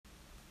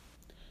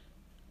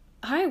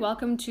Hi,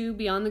 welcome to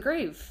Beyond the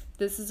Grave.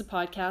 This is a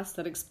podcast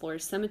that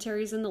explores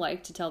cemeteries and the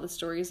like to tell the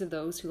stories of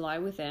those who lie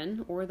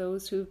within or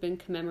those who have been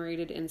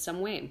commemorated in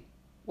some way.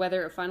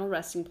 Whether a final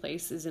resting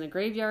place is in a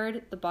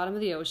graveyard, the bottom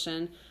of the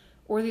ocean,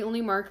 or the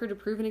only marker to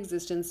prove an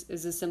existence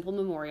is a simple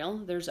memorial,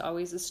 there's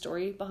always a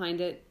story behind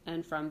it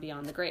and from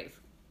beyond the grave.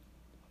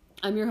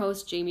 I'm your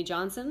host, Jamie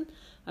Johnson.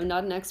 I'm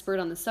not an expert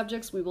on the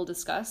subjects we will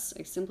discuss.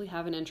 I simply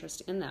have an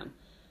interest in them.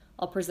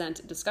 I'll present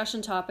a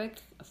discussion topic,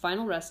 a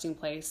final resting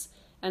place,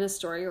 and a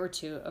story or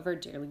two of our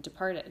dearly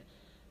departed.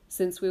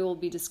 Since we will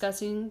be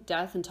discussing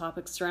death and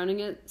topics surrounding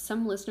it,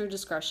 some listener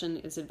discretion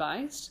is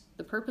advised.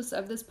 The purpose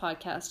of this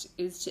podcast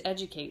is to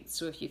educate,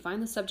 so if you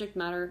find the subject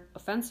matter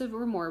offensive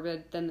or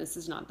morbid, then this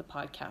is not the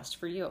podcast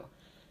for you.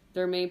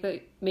 There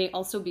may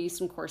also be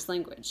some coarse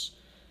language.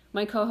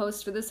 My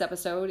co-host for this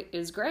episode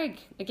is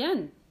Greg,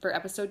 again, for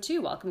episode 2.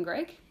 Welcome,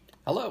 Greg.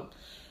 Hello.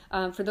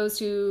 For those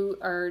who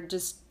are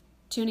just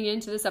tuning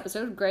into this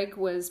episode, Greg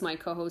was my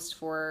co-host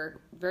for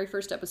the very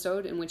first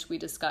episode in which we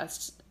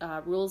discussed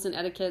rules and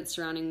etiquette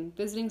surrounding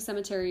visiting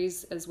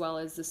cemeteries, as well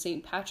as the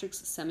St.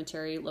 Patrick's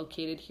Cemetery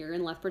located here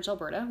in Lethbridge,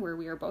 Alberta, where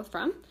we are both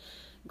from.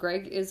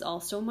 Greg is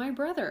also my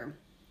brother.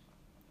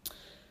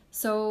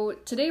 So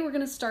today we're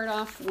going to start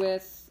off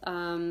with,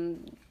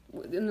 in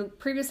the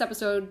previous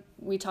episode,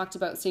 we talked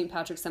about St.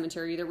 Patrick's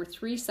Cemetery. There were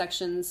 3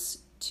 sections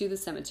to the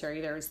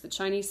cemetery. There was the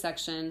Chinese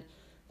section,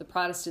 the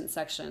Protestant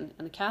section,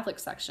 and the Catholic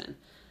section.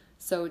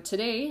 So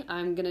today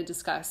I'm going to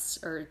discuss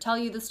or tell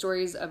you the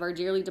stories of our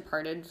dearly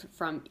departed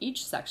from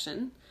each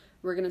section.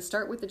 We're going to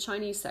start with the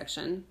Chinese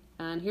section.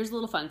 And here's a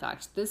little fun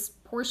fact. This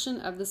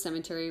portion of the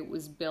cemetery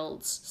was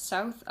built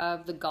south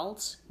of the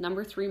Galt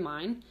No. 3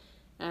 mine.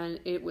 And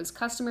it was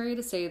customary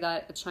to say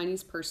that a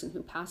Chinese person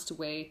who passed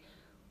away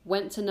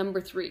went to No.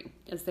 3,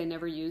 as they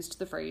never used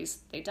the phrase,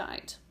 they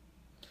died.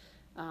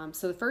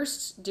 So the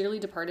first dearly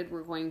departed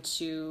we're going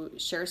to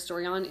share a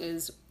story on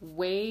is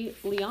Wei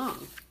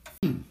Liang.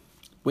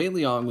 Wei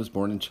Liang was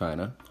born in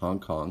China, Hong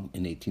Kong,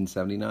 in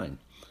 1879.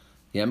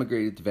 He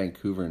emigrated to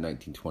Vancouver in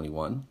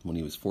 1921 when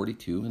he was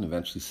 42 and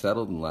eventually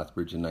settled in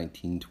Lethbridge in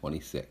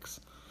 1926.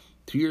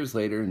 2 years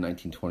later, in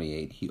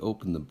 1928, he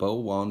opened the Bo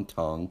Wan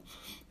Tong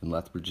in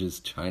Lethbridge's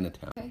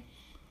Chinatown. Okay.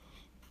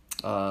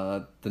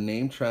 The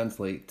name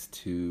translates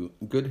to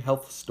Good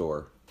Health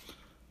Store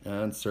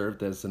and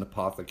served as an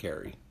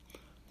apothecary.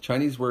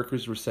 Chinese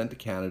workers were sent to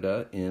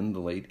Canada in the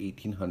late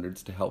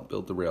 1800s to help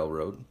build the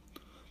railroad.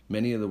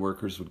 Many of the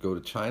workers would go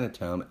to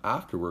Chinatown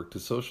after work to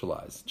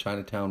socialize.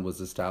 Chinatown was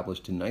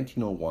established in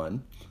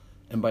 1901,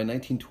 and by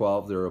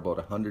 1912 there were about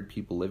 100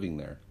 people living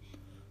there.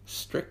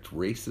 Strict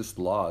racist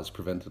laws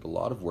prevented a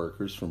lot of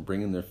workers from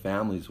bringing their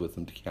families with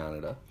them to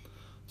Canada.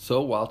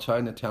 So while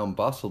Chinatown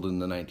bustled in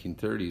the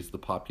 1930s, the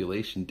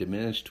population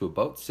diminished to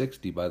about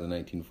 60 by the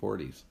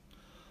 1940s.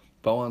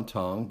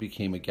 Boantong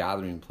became a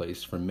gathering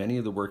place for many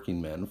of the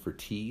working men for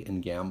tea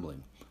and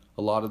gambling.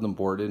 A lot of them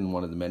boarded in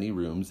one of the many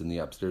rooms in the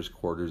upstairs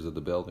quarters of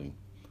the building.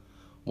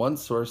 One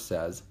source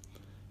says,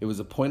 it was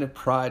a point of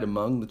pride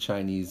among the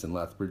Chinese in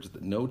Lethbridge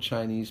that no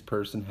Chinese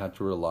person had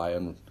to rely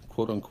on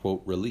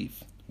quote-unquote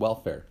relief,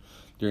 welfare,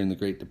 during the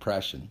Great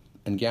Depression,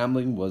 and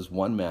gambling was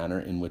one manner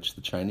in which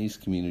the Chinese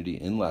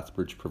community in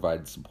Lethbridge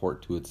provided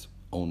support to its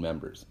own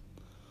members.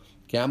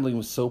 Gambling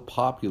was so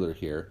popular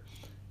here,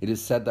 it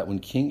is said that when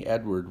King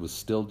Edward was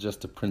still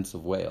just a Prince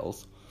of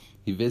Wales,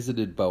 he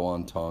visited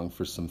Boantong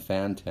for some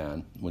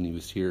fan-tan when he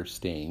was here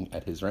staying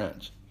at his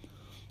ranch.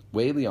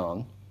 Wei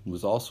Liang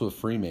was also a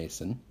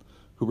Freemason,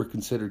 who were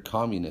considered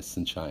communists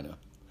in China.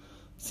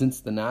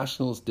 Since the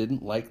Nationals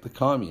didn't like the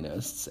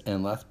communists,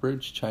 and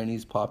Lethbridge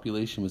Chinese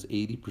population was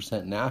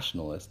 80%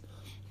 nationalist,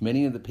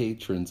 many of the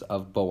patrons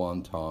of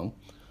Boantong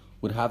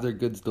would have their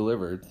goods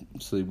delivered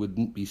so they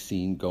wouldn't be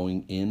seen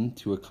going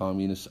into a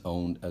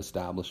communist-owned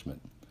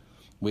establishment.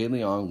 Wei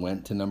Liang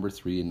went to No.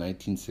 3 in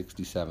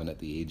 1967 at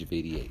the age of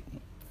 88.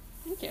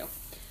 Thank you.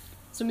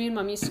 So me and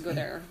Mom used to go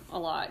there a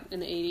lot in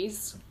the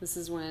 80s. This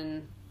is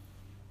when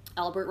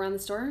Albert ran the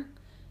store.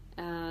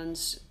 And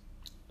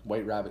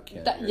White Rabbit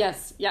candy.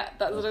 Yes, yeah,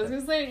 that's what I was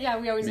going to say. Yeah,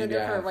 we always went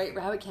there for White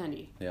Rabbit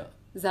candy. Yeah.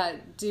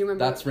 Do you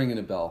remember? That's ringing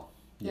a bell.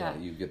 Yeah,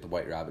 you get the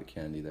White Rabbit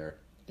candy there.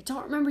 I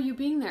don't remember you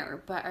being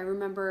there, but I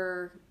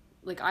remember,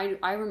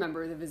 I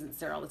remember the visits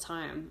there all the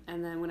time.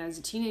 And then when I was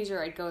a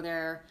teenager, I'd go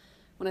there.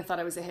 When I thought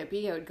I was a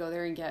hippie, I would go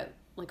there and get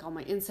all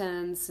my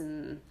incense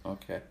and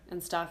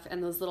stuff,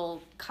 and those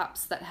little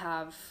cups that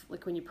have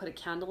when you put a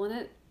candle in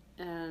it,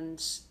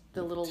 and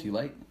the little tea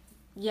light.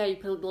 Yeah, you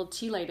put a little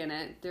tea light in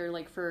it. They're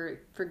for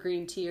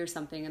green tea or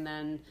something, and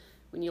then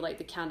when you light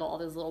the candle, all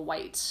those little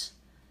white.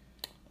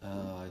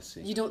 Oh, I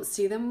see. You don't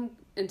see them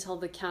until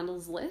the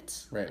candle's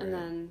lit, right? And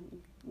then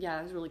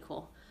it was really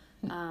cool.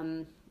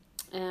 And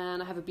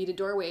I have a beaded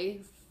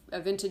doorway. A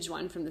vintage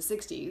one from the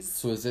 60s.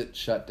 So is it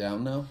shut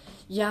down now?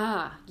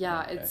 Yeah.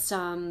 Okay. It's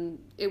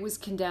it was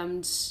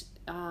condemned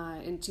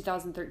in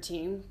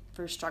 2013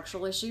 for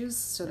structural issues.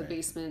 So the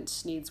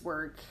basement needs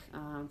work,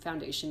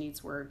 foundation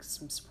needs work,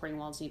 some supporting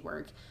walls need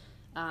work.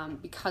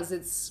 Because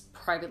it's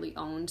privately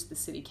owned, the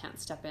city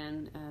can't step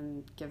in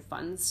and give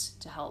funds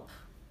to help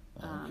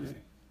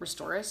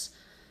restore it.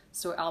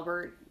 So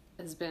Albert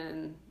has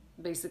been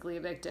basically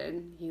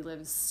evicted. He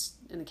lives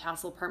in the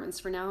castle apartments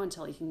for now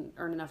until he can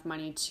earn enough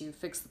money to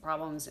fix the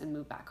problems and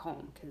move back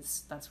home,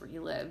 because that's where he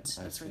lived.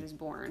 That's where he was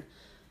born.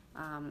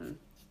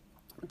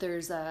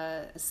 There's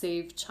a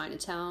Save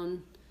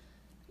Chinatown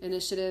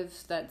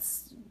initiative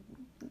that's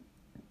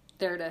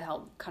there to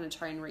help kind of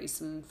try and raise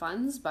some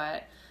funds,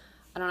 but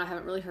I don't know, I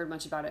haven't really heard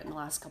much about it in the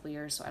last couple of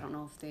years, so I don't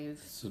know if they've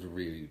sort of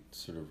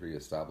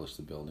reestablish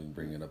the building,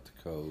 bring it up to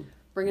code.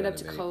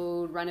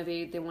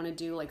 Renovate. They want to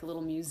do like a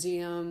little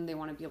museum. They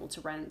want to be able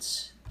to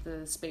rent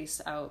the space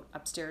out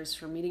upstairs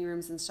for meeting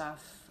rooms and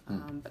stuff.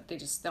 But they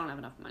don't have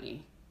enough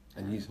money.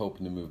 And he's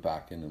hoping to move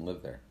back in and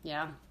live there.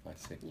 Yeah. I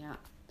see. Yeah,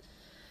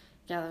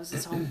 that was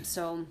his home.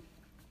 So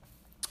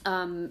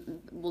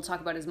we'll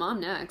talk about his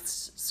mom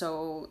next.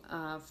 So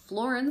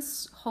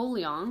Florence Ho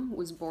Leong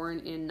was born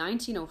in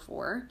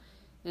 1904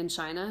 in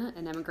China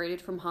and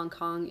emigrated from Hong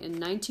Kong in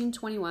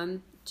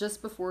 1921,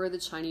 just before the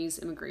Chinese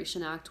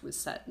Immigration Act was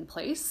set in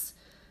place.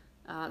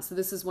 So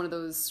this is one of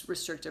those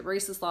restrictive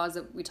racist laws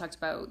that we talked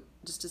about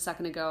just a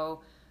second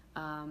ago.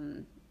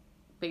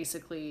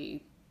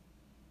 Basically,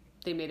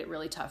 they made it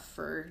really tough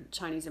for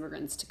Chinese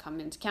immigrants to come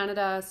into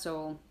Canada.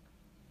 So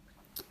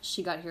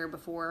she got here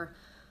before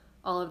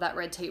all of that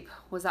red tape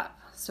was up.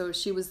 So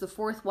she was the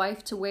fourth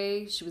wife to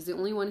Wei. She was the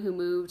only one who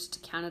moved to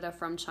Canada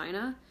from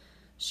China.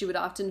 She would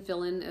often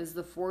fill in as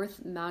the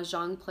fourth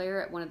mahjong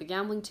player at one of the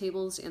gambling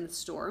tables in the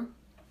store.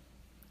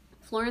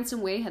 Florence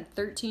and Wei had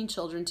 13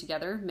 children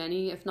together.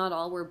 Many, if not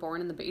all, were born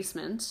in the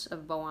basement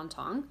of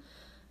Boantong.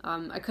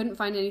 I couldn't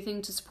find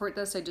anything to support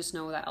this. I just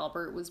know that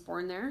Albert was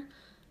born there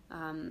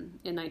in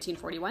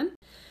 1941.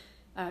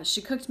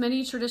 She cooked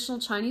many traditional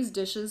Chinese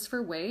dishes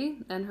for Wei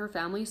and her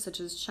family, such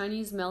as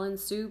Chinese melon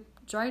soup,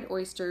 dried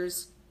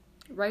oysters,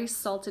 rice,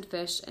 salted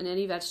fish, and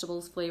any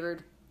vegetables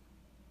flavored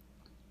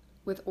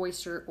with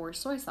oyster or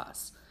soy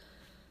sauce.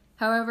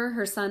 However,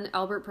 her son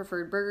Albert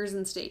preferred burgers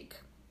and steak.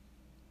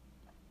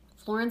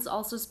 Florence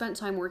also spent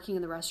time working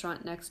in the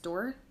restaurant next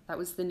door. That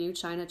was the New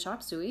China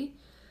Chop Suey.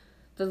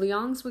 The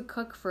Leongs would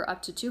cook for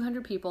up to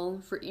 200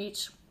 people for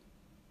each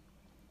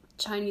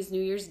Chinese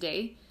New Year's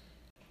Day.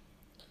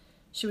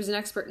 She was an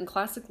expert in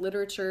classic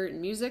literature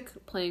and music,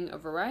 playing a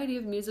variety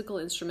of musical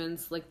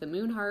instruments like the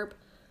moon harp,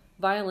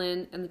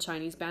 violin, and the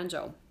Chinese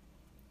banjo.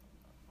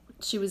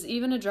 She was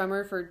even a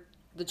drummer for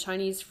the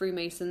Chinese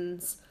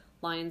Freemasons'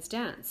 Lion's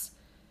Dance.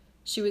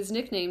 She was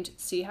nicknamed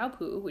Si Hao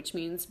Pu, which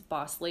means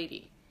boss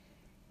lady.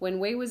 When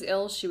Wei was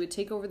ill, she would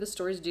take over the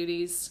store's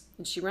duties,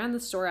 and she ran the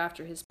store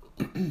after his...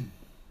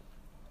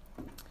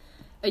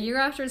 A year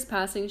after his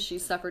passing, she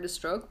suffered a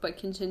stroke, but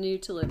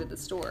continued to live at the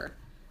store.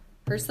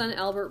 Her son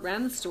Albert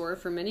ran the store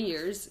for many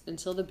years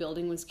until the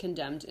building was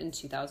condemned in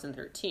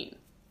 2013.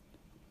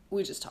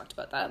 We just talked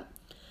about that.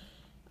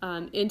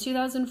 In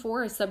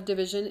 2004, a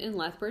subdivision in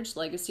Lethbridge,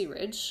 Legacy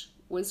Ridge,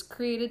 was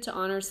created to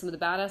honor some of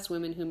the badass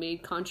women who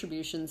made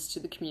contributions to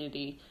the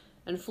community,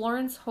 and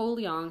Florence Ho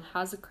Leong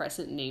has a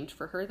crescent named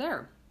for her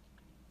there.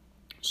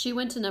 She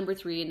went to number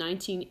 3 in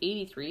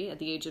 1983 at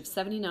the age of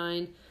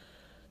 79,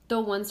 though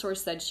one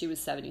source said she was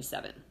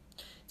 77.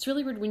 It's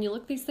really weird when you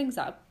look these things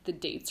up, the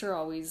dates are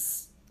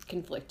always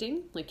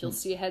conflicting. Like you'll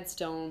see a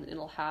headstone and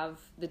it'll have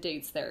the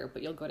dates there,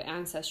 but you'll go to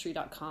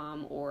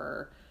ancestry.com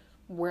or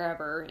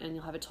wherever and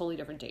you'll have a totally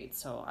different date.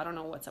 So I don't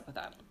know what's up with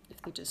that.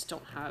 If they just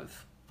don't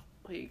have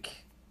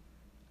like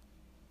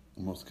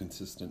the most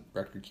consistent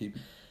record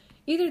keeping.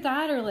 Either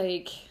that or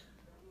like,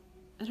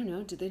 I don't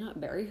know, did they not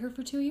bury her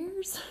for 2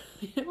 years?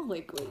 You know,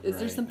 like is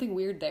there something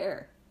weird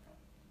there?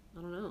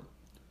 I don't know.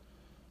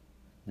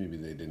 Maybe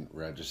they didn't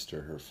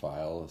register her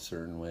file a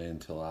certain way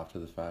until after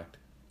the fact.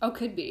 Oh,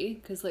 could be,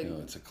 because like... You know,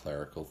 it's a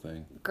clerical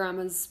thing.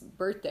 Grandma's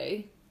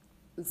birthday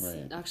is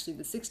actually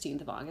the 16th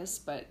of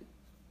August, but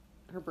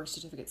her birth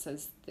certificate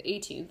says the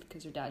 18th,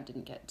 because her dad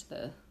didn't get to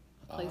the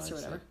place or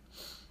whatever.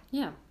 See.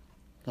 Yeah.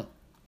 Huh.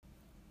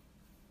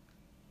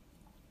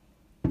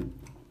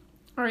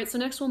 All right, so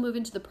next we'll move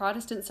into the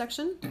Protestant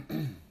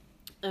section.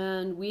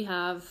 And we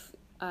have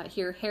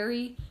here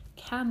Harry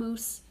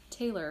Camus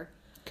Taylor.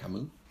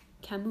 Camus?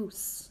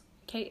 Camus.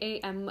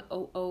 Kamoose,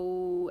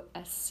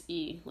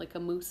 like a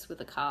moose with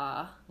a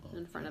ka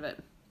in front of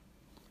it.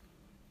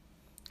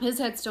 His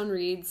headstone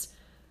reads,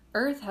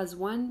 "Earth has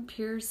one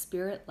pure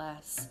spirit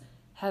less,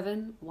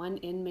 heaven one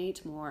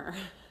inmate more."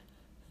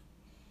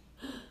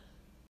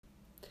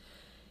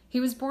 He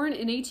was born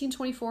in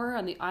 1824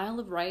 on the Isle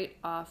of Wight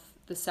off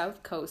the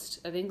south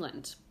coast of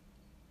England.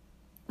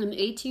 In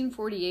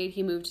 1848,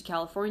 he moved to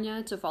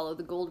California to follow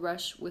the gold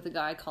rush with a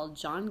guy called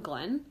John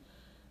Glenn.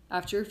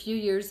 After a few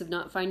years of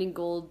not finding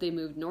gold, they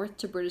moved north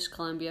to British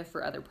Columbia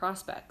for other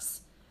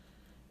prospects.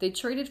 They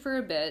traded for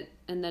a bit,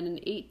 and then in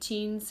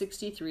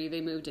 1863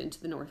 they moved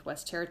into the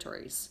Northwest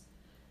Territories.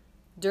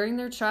 During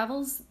their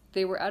travels,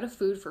 they were out of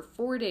food for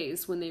 4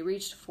 days when they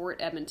reached Fort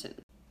Edmonton.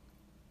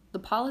 The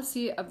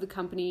policy of the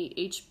company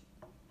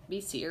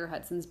HBC, or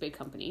Hudson's Bay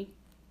Company,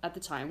 at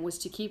the time was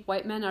to keep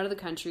white men out of the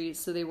country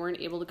so they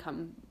weren't able to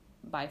come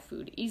by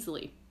food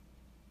easily.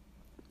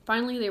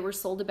 Finally, they were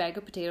sold a bag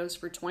of potatoes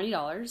for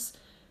 $20,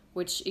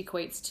 which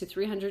equates to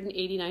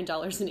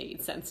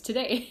 $389.08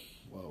 today.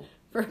 Whoa.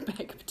 For a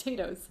bag of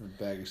potatoes. For a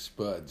bag of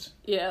spuds.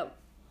 Yep.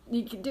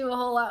 You could do a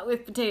whole lot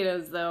with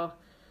potatoes, though.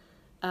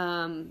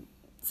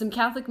 Some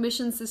Catholic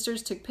mission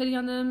sisters took pity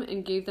on them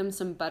and gave them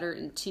some butter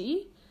and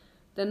tea.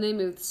 Then they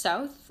moved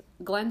south,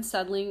 Glenn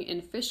settling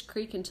in Fish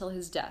Creek until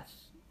his death,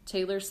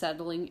 Taylor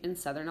settling in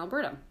southern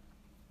Alberta.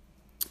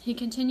 He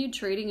continued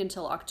trading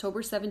until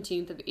October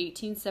 17th of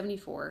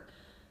 1874,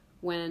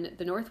 when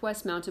the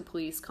Northwest Mounted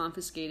Police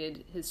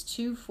confiscated his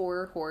 2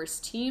 4-horse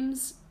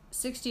teams,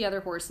 60 other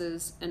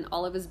horses, and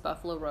all of his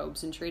buffalo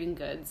robes and trading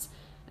goods,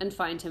 and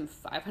fined him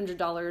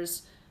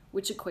 $500,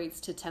 which equates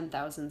to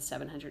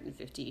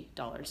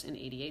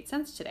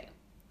 $10,750.88 today.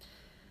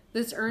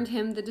 This earned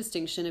him the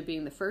distinction of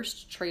being the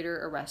first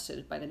trader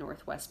arrested by the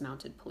Northwest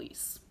Mounted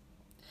Police.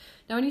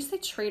 Now, when you say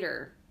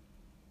trader,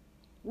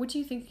 what do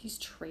you think he's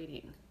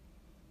trading?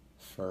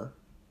 Fur?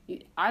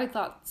 I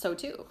thought so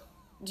too.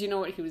 Do you know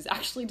what he was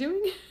actually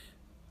doing?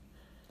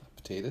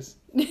 Potatoes?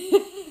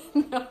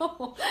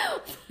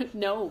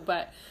 No,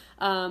 but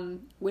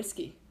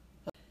whiskey.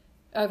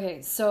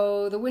 Okay,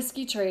 so the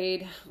whiskey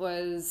trade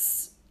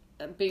was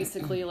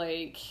basically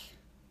it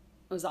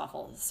was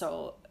awful.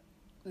 So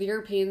the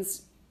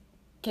Europeans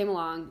came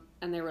along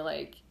and they were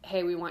like,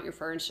 hey, we want your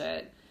fur and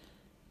shit.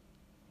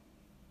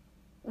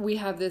 We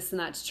have this and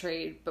that to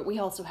trade, but we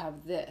also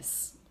have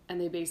this. And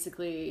they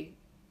basically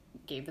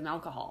gave them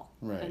alcohol.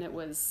 Right. And it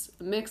was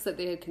a mix that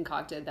they had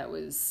concocted that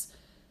was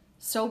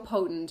so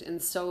potent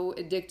and so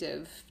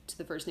addictive to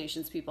the First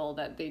Nations people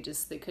that they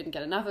couldn't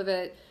get enough of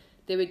it.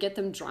 They would get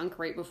them drunk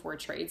right before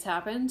trades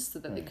happened so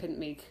that they couldn't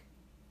make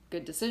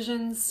good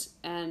decisions,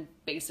 and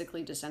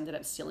basically just ended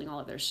up stealing all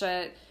of their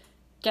shit,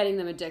 getting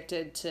them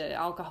addicted to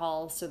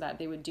alcohol so that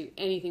they would do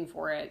anything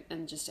for it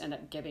and just end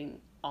up giving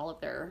all of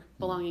their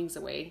belongings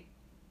away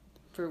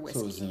for whiskey.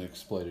 So it was an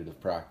exploitative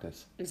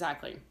practice.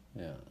 Exactly.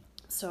 Yeah.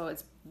 So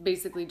it's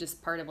basically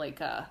just part of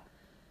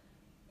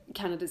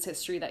Canada's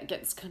history that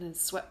gets kind of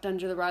swept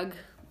under the rug,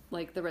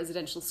 like the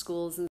residential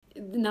schools, and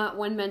not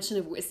one mention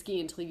of whiskey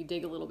until you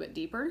dig a little bit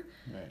deeper.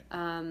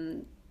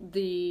 Right.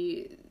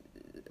 The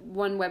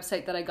one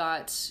website that I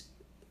got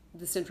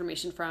this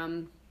information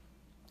from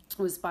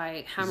was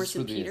by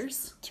Hammerson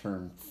Peters. The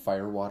term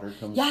firewater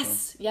comes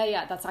Yes. From?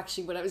 Yeah. That's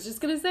actually what I was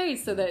just going to say.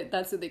 So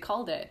that's what they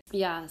called it.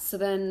 Yeah. So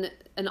then,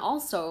 and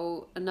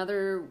also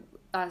another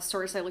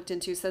source I looked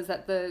into says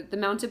that the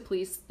mounted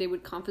police, they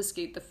would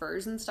confiscate the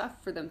furs and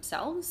stuff for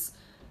themselves,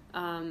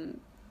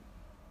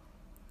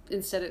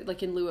 instead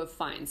of in lieu of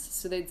fines.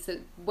 So they'd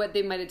said what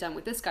they might have done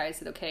with this guy.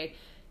 Said, okay,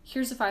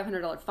 here's a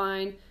 $500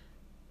 fine.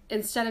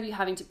 Instead of you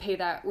having to pay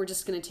that, we're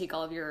just going to take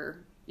all of your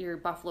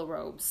buffalo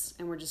robes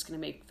and we're just going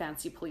to make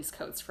fancy police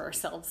coats for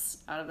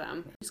ourselves out of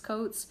them. Police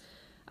coats.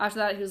 After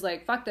that, he was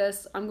like, fuck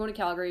this. I'm going to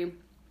Calgary. I'm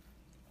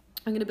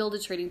going to build a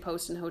trading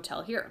post and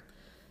hotel here.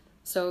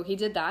 So he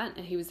did that,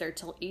 and he was there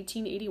till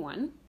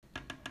 1881.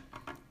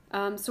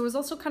 So it was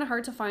also kind of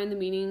hard to find the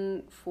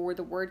meaning for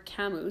the word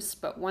camoose,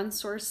 but one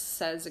source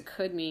says it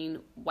could mean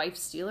wife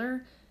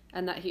stealer,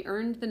 and that he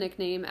earned the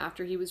nickname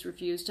after he was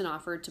refused an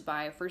offer to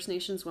buy a First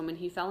Nations woman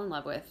he fell in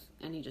love with,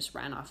 and he just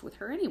ran off with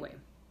her anyway.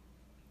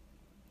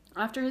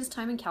 After his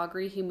time in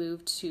Calgary, he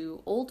moved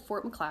to Old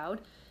Fort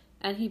Macleod,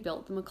 and he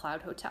built the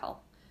Macleod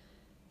Hotel.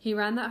 He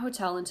ran that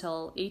hotel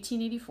until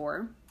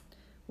 1884.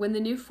 When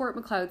the new Fort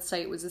Macleod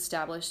site was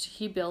established,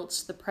 he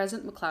built the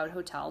present Macleod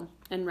Hotel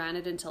and ran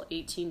it until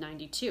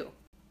 1892.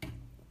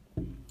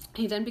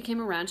 He then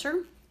became a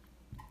rancher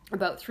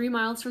about 3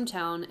 miles from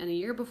town, and a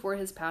year before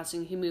his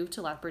passing, he moved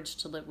to Lethbridge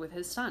to live with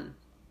his son.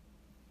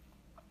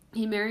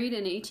 He married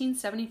in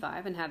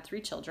 1875 and had 3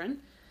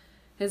 children.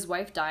 His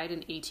wife died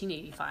in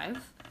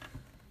 1885.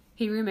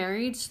 He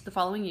remarried the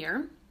following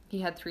year. He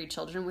had 3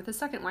 children with his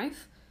second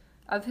wife.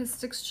 Of his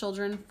 6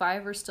 children,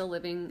 5 are still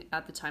living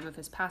at the time of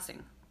his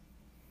passing.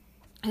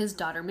 His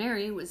daughter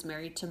Mary was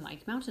married to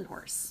Mike Mountain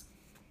Horse,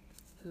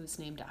 who was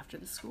named after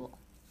the school.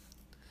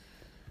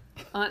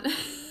 You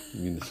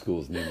mean the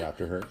school's named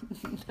after her?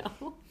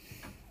 No.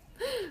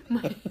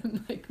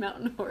 Mike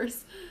Mountain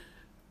Horse,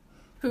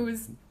 who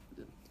was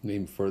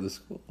named for the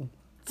school.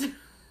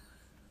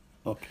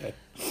 Okay.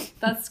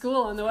 That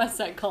school on the west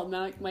side called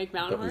Mike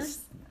Mountain Horse.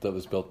 That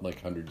was built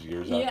hundreds of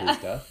years after his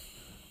death.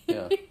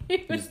 Yeah.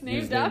 He was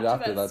named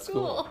after that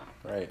school.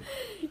 Right.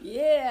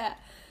 Yeah.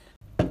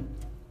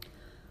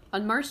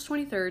 On March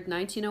 23rd,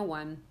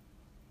 1901,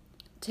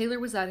 Taylor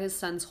was at his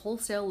son's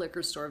wholesale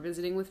liquor store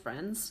visiting with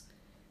friends.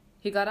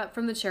 He got up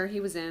from the chair he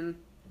was in,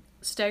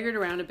 staggered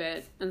around a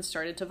bit, and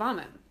started to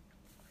vomit.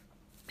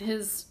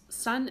 His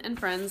son and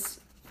friends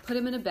put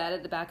him in a bed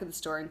at the back of the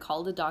store and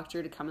called a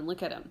doctor to come and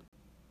look at him.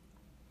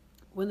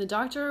 When the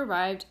doctor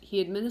arrived,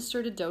 he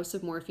administered a dose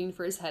of morphine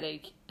for his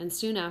headache, and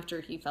soon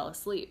after he fell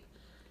asleep.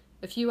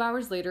 A few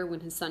hours later,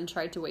 when his son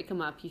tried to wake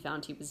him up, he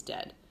found he was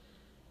dead.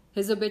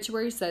 His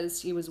obituary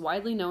says he was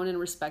widely known and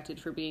respected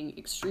for being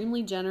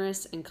extremely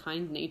generous and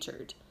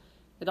kind-natured.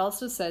 It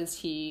also says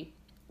he,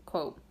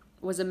 quote,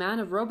 was a man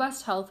of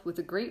robust health with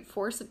a great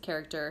force of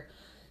character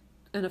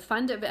and a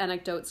fund of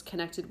anecdotes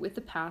connected with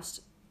the past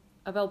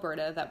of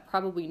Alberta that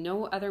probably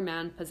no other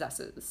man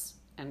possesses,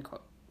 end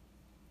quote.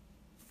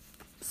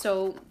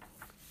 So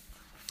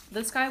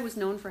this guy was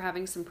known for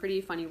having some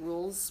pretty funny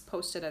rules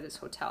posted at his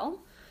hotel.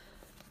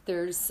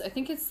 I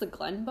think it's the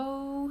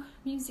Glenbow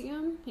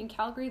Museum in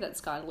Calgary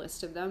that's got a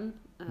list of them.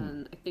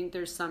 And I think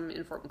there's some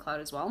in Fort Macleod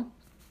as well.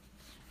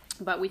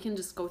 But we can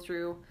just go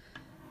through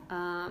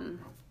some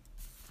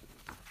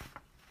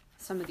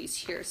of these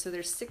here. So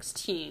there's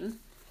 16.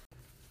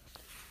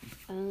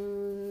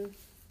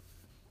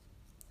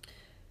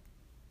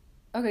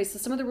 Okay, so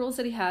some of the rules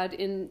that he had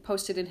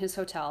posted in his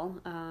hotel.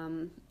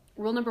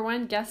 Rule number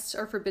 1, guests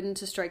are forbidden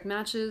to strike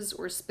matches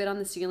or spit on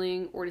the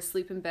ceiling or to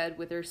sleep in bed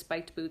with their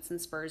spiked boots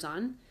and spurs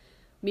on.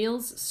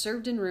 Meals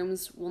served in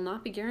rooms will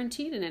not be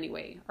guaranteed in any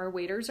way. Our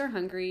waiters are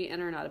hungry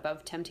and are not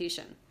above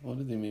temptation. What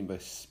do they mean by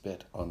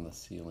spit on the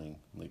ceiling?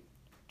 Like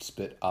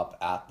spit up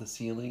at the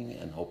ceiling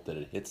and hope that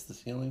it hits the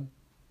ceiling?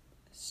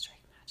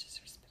 Strike matches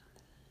or spit on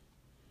the...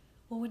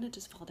 Well, wouldn't it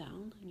just fall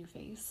down in your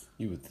face?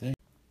 You would think.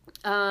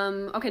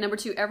 Okay, number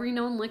 2, every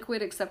known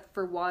liquid except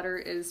for water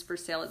is for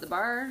sale at the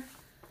bar.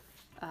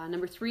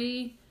 Number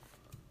 3,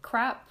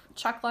 crap,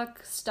 chuck luck,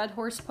 stud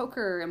horse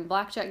poker, and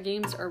blackjack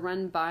games are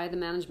run by the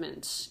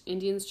management.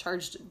 Indians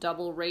charged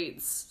double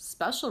rates,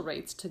 special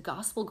rates to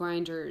gospel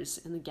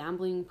grinders and the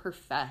gambling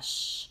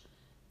profesh,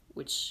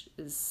 which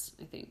is,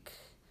 I think,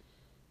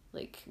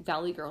 like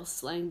Valley Girl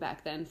slang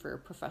back then for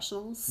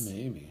professionals.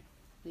 Maybe.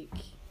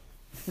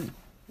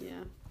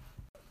 Yeah.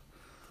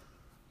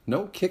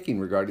 No kicking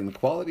regarding the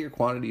quality or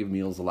quantity of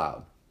meals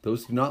allowed.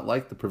 Those who do not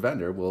like the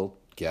provender will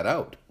get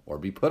out or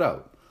be put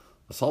out.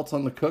 Assaults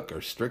on the cook are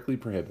strictly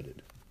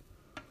prohibited.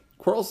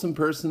 Quarrelsome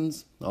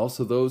persons,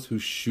 also those who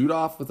shoot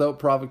off without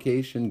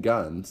provocation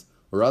guns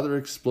or other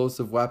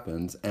explosive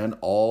weapons, and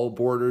all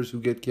boarders who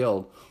get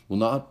killed, will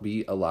not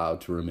be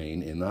allowed to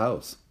remain in the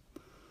house.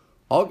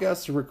 All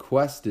guests are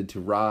requested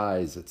to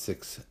rise at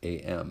 6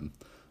 a.m.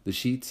 The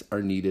sheets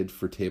are needed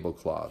for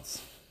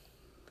tablecloths.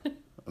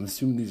 I'm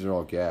assuming these are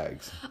all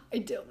gags. I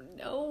don't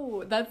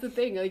know. That's the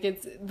thing. Like,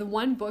 it's the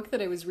one book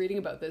that I was reading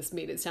about this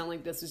made it sound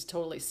like this was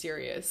totally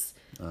serious.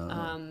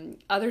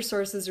 Other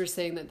sources are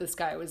saying that this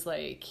guy was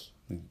like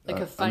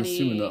a funny... I'm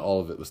assuming that all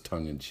of it was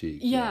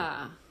tongue-in-cheek.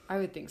 Yeah, I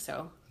would think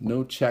so.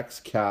 No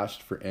checks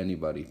cashed for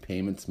anybody.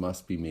 Payments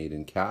must be made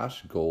in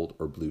cash, gold,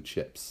 or blue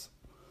chips.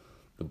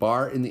 The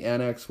bar in the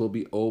annex will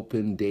be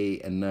open day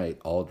and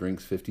night. All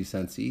drinks 50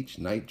 cents each.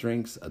 Night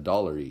drinks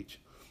 $1 each.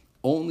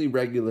 Only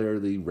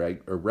regularly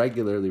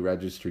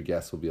registered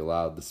guests will be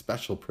allowed the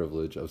special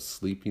privilege of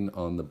sleeping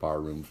on the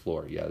barroom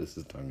floor. Yeah, this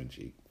is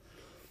tongue-in-cheek.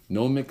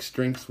 No mixed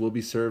drinks will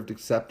be served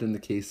except in the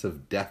case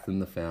of death in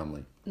the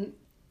family.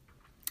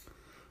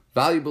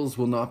 Valuables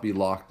will not be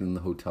locked in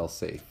the hotel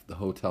safe. The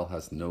hotel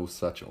has no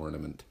such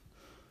ornament.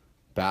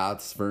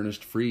 Baths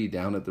furnished free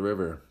down at the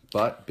river,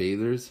 but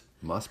bathers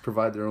must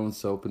provide their own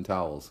soap and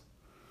towels.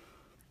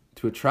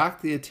 To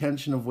attract the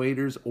attention of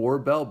waiters or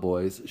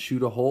bellboys,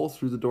 shoot a hole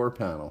through the door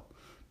panel.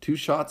 2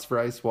 shots for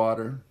ice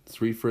water,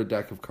 3 for a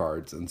deck of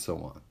cards, and so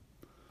on.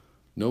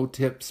 No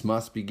tips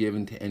must be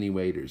given to any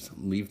waiters.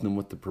 Leave them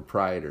with the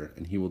proprietor,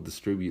 and he will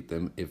distribute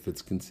them if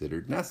it's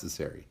considered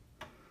necessary.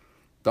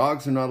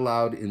 Dogs are not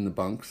allowed in the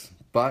bunks,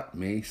 but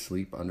may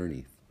sleep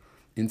underneath.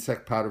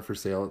 Insect powder for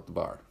sale at the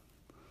bar.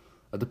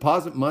 A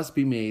deposit must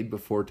be made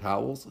before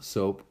towels,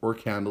 soap, or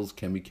candles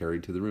can be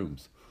carried to the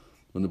rooms.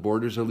 When the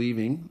boarders are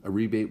leaving, a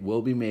rebate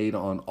will be made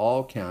on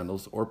all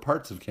candles or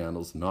parts of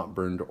candles not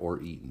burned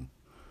or eaten.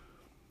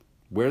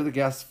 Where the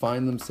guests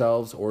find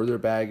themselves or their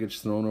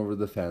baggage thrown over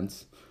the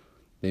fence,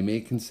 they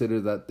may consider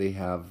that they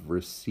have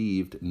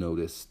received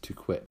notice to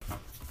quit.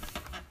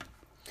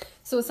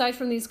 So aside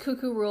from these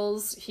cuckoo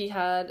rules, he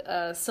had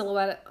a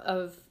silhouette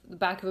of the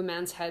back of a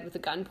man's head with a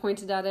gun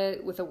pointed at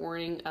it with a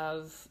warning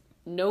of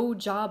no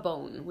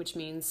jawbone, which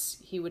means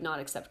he would not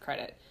accept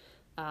credit.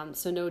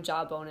 So no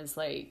jawbone is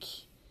like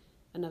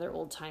another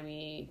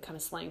old-timey kind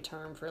of slang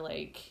term for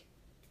like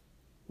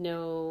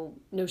no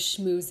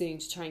schmoozing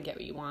to try and get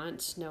what you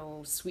want,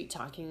 no sweet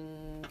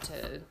talking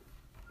to,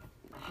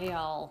 hey,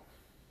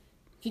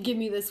 if you give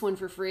me this one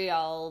for free,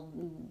 I'll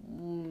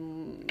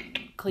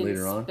clean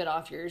the spit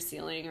off your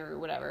ceiling or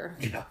whatever.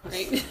 Yeah.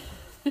 Right?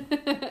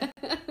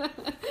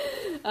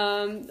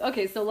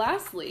 Okay, so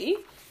lastly,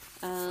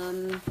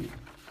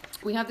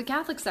 we have the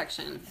Catholic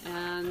section,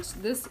 and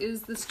this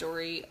is the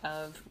story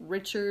of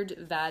Richard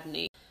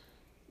Vadnais.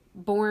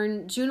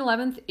 Born June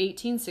 11th,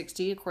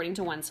 1860, according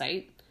to one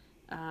site.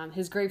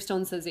 His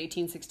gravestone says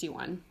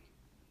 1861.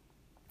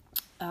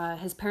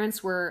 His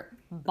parents were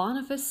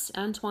Boniface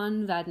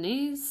Antoine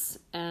Vadnais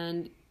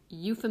and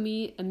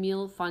Euphemie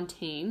Emile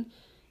Fontaine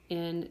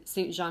in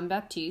Saint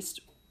Jean-Baptiste,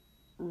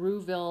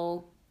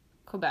 Rouville,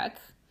 Quebec.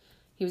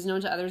 He was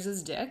known to others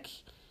as Dick.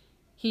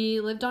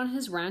 He lived on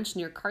his ranch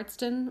near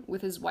Cardston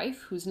with his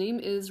wife, whose name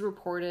is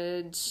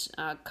reported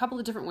a couple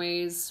of different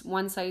ways.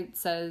 One site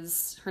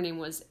says her name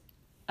was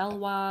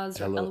Eloise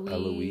or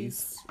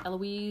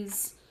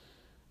Eloise,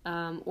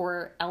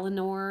 or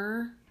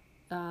Eleanor.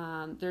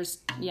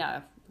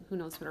 Who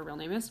knows what her real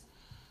name is.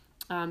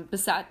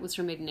 Bissett was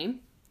her maiden name.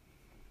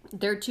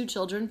 Their 2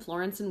 children,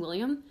 Florence and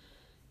William,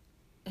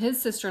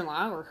 his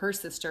sister-in-law, or her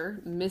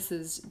sister,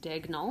 Mrs.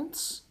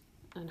 Daignault,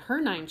 and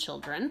her 9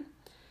 children,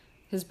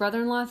 his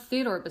brother-in-law,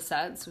 Theodore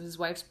Bassett, so his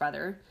wife's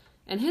brother,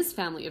 and his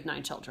family of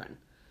 9 children.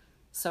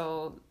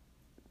 So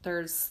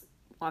there's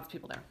lots of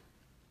people there.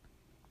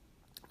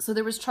 So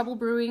there was trouble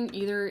brewing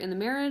either in the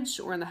marriage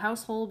or in the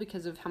household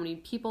because of how many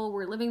people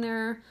were living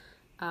there.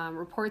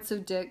 Reports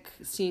of Dick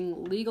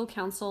seeing legal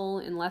counsel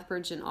in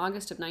Lethbridge in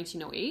August of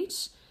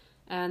 1908.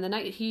 And the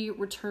night he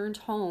returned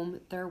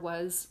home, there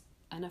was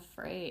an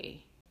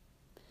affray.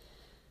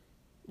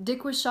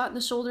 Dick was shot in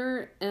the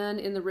shoulder and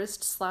in the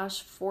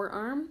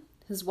wrist/forearm.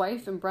 His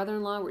wife and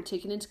brother-in-law were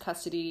taken into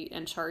custody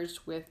and charged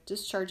with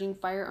discharging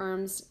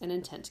firearms and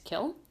intent to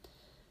kill.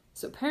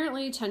 So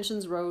apparently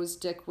tensions rose.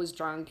 Dick was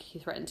drunk. He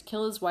threatened to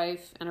kill his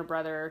wife and her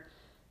brother.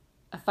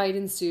 A fight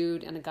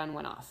ensued and a gun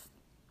went off.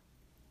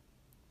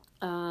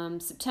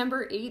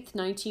 September 8th,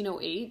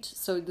 1908.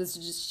 So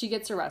she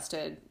gets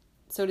arrested.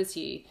 So does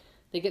he.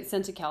 They get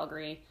sent to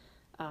Calgary.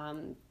 A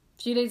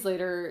few days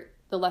later,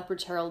 the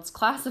Lethbridge Herald's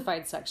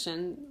classified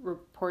section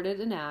reported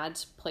an ad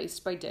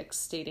placed by Dick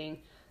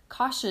stating,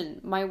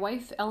 "Caution, my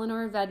wife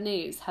Eleanor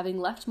Vadnais having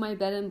left my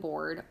bed and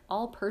board,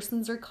 all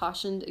persons are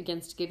cautioned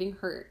against giving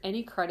her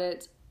any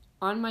credit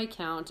on my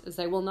account, as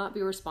I will not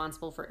be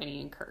responsible for any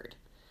incurred."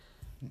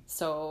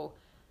 So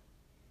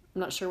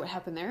I'm not sure what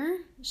happened there.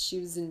 She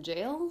was in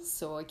jail,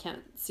 so I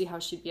can't see how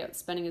she'd be out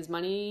spending his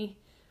money.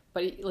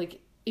 But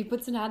he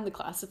puts an ad in the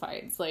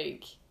classifieds,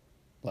 like,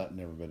 letting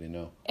everybody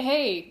know,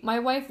 hey, my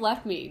wife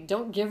left me.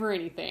 Don't give her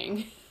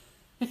anything.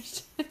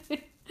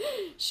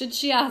 Should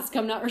she ask,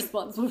 I'm not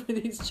responsible for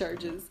these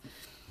charges.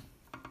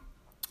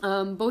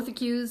 Both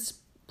accused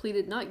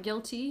pleaded not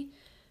guilty.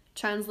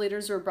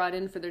 Translators were brought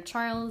in for their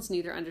trials.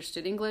 Neither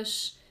understood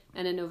English.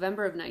 And in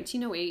November of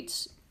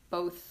 1908,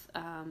 both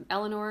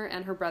Eleanor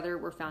and her brother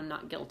were found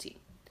not guilty.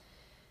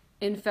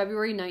 In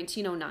February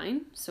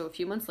 1909, so a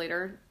few months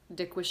later,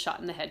 Dick was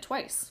shot in the head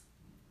twice.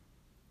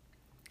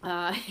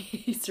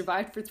 He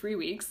survived for 3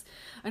 weeks.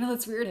 I know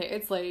that's weird. Hey?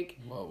 It's like,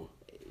 whoa.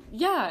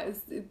 Yeah,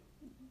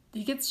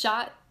 he gets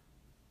shot,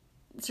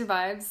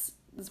 survives,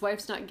 his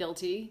wife's not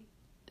guilty,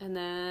 and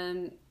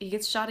then he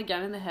gets shot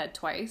again in the head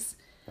twice.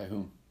 By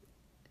whom?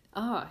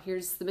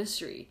 Here's the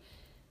mystery.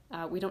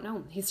 We don't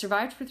know. He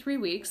survived for 3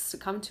 weeks,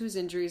 succumbed to his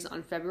injuries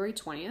on February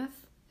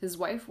 20th. His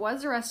wife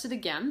was arrested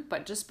again,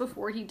 but just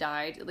before he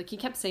died, he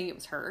kept saying it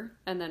was her,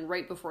 and then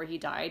right before he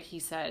died, he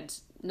said,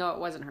 no, it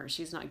wasn't her,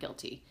 she's not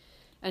guilty.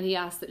 And he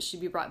asked that she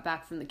be brought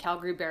back from the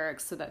Calgary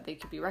barracks so that they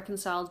could be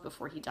reconciled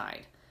before he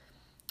died.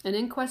 An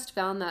inquest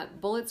found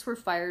that bullets were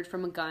fired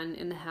from a gun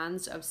in the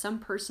hands of some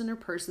person or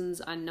persons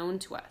unknown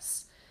to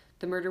us.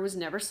 The murder was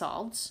never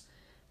solved,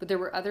 but there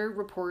were other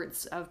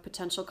reports of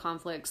potential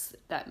conflicts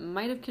that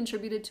might have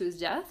contributed to his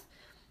death.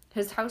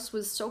 His house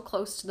was so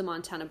close to the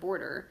Montana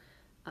border,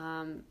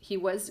 he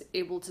was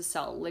able to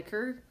sell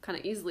liquor kind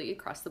of easily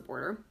across the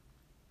border.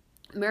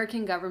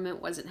 American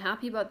government wasn't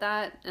happy about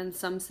that, and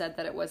some said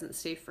that it wasn't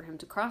safe for him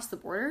to cross the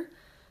border.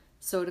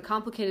 So to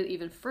complicate it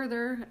even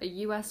further, a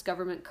U.S.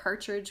 government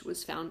cartridge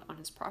was found on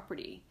his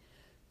property.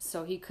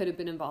 So he could have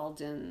been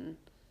involved in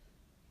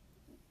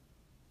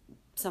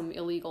some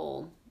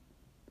illegal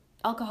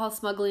alcohol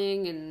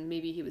smuggling, and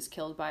maybe he was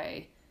killed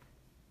by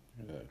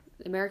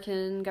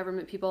American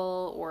government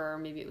people, or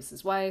maybe it was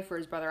his wife or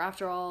his brother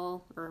after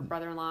all, or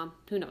brother-in-law.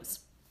 Who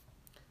knows?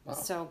 Wow.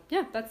 So,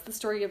 yeah, that's the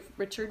story of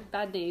Richard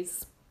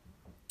Vadnais.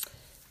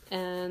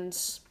 And,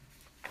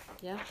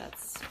 yeah,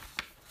 that's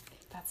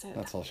it.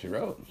 That's all she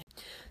wrote.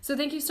 So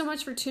thank you so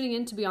much for tuning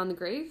in to Beyond the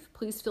Grave.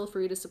 Please feel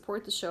free to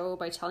support the show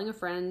by telling a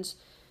friend,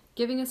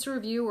 giving us a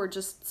review, or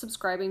just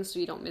subscribing so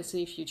you don't miss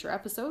any future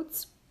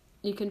episodes.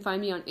 You can find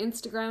me on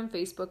Instagram,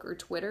 Facebook, or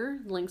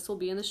Twitter. Links will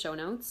be in the show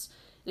notes.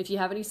 If you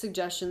have any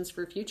suggestions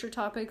for future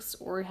topics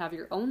or have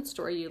your own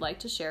story you'd like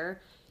to share,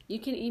 you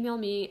can email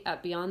me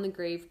at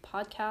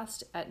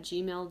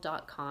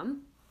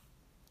beyondthegravepodcast@gmail.com.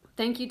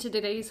 Thank you to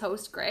today's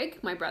host, Greg,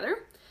 my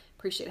brother.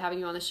 Appreciate having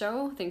you on the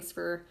show. Thank you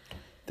for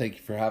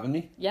having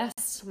me.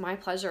 Yes, my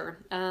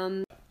pleasure.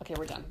 Okay,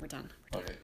 we're done. Okay.